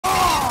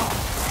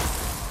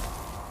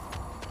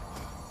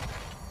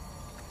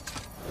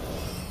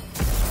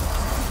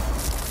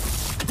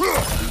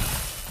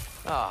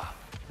Ah,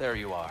 there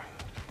you are.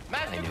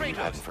 Master I knew you Kratos,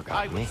 hadn't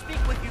forgotten I will me.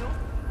 speak with you.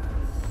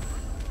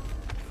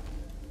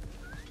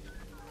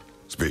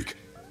 Speak.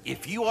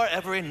 If you are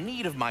ever in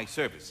need of my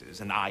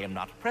services and I am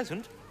not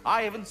present,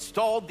 I have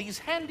installed these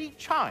handy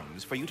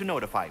chimes for you to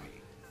notify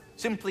me.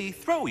 Simply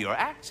throw your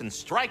axe and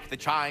strike the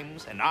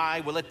chimes, and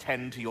I will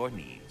attend to your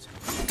needs.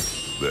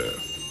 There.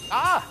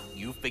 Ah,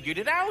 you figured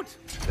it out.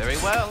 Very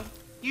well.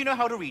 You know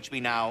how to reach me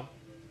now.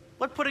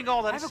 But putting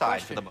all that I have a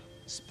aside for question. the...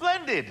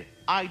 Splendid!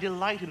 I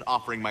delight in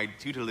offering my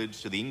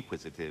tutelage to the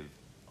inquisitive.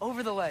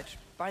 Over the ledge,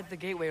 by the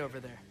gateway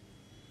over there.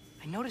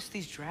 I noticed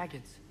these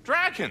dragons.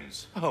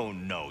 Dragons? Oh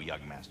no,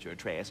 young Master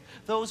Atreus.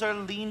 Those are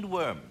leaned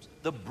worms,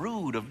 the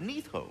brood of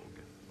Neithog.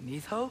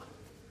 Neithog?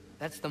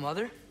 That's the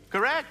mother?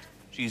 Correct.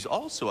 She's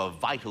also a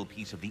vital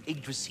piece of the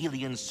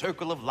Yggdrasilian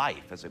circle of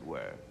life, as it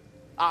were.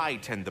 I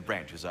tend the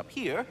branches up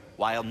here,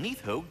 while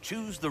Neithog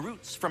chews the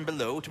roots from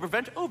below to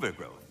prevent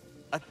overgrowth.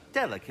 A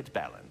delicate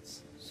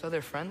balance. So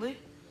they're friendly?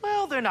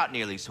 Well, they're not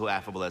nearly so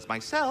affable as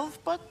myself,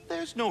 but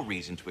there's no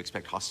reason to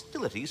expect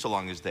hostility so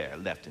long as they're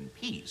left in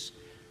peace.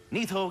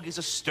 Neithog is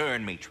a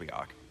stern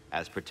matriarch,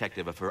 as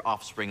protective of her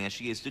offspring as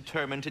she is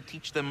determined to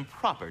teach them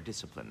proper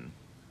discipline.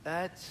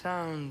 That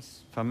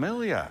sounds...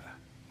 Familiar.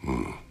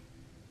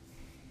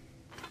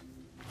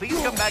 Please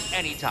come back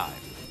anytime.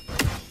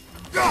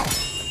 You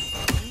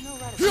know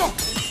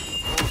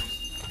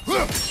Ratatouille? Of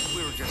course.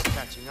 We were just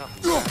catching up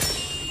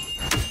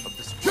of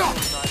the squirrel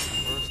side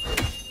first.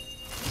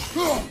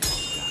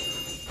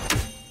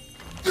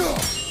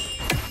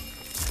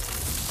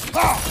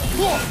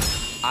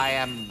 I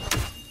am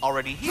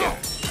already here,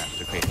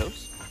 Master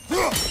Kratos.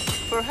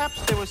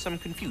 Perhaps there was some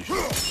confusion.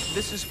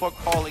 This is for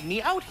calling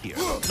me out here,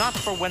 not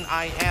for when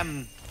I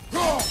am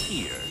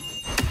here.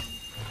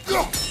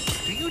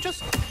 Do you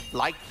just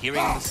like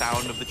hearing the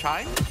sound of the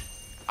chimes?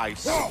 I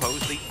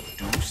suppose they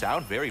do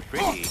sound very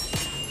pretty.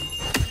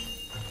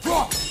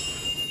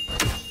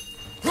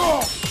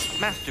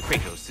 Master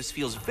Kratos, this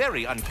feels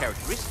very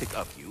uncharacteristic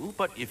of you,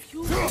 but if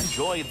you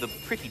enjoy the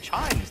pretty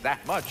chimes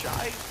that much,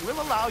 I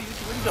will allow you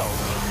to indulge.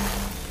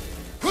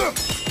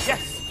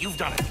 Yes, you've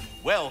done it.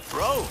 Well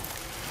thrown.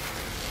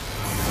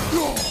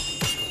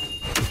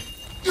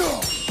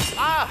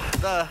 Ah,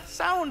 the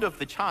sound of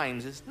the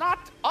chimes is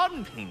not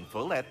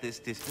unpainful at this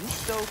distance,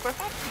 so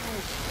perhaps you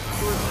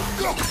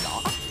should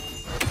not.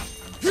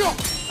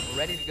 We're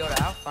ready to go to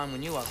Alfheim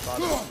when you are,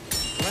 Father.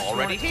 Unless you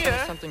Already want to tell us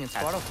here. something in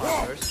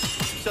Svartalfheim first.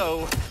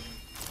 So,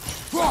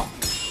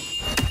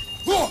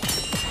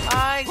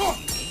 I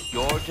see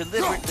you're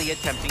deliberately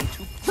attempting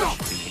to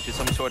push me into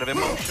some sort of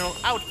emotional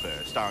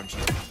outburst, aren't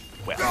you?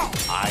 Well,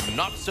 I'm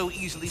not so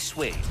easily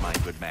swayed, my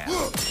good man.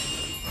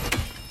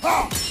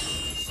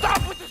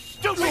 Stop with the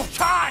stupid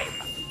chime!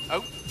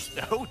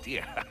 Oh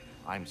dear.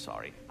 I'm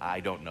sorry. I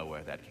don't know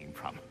where that came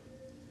from.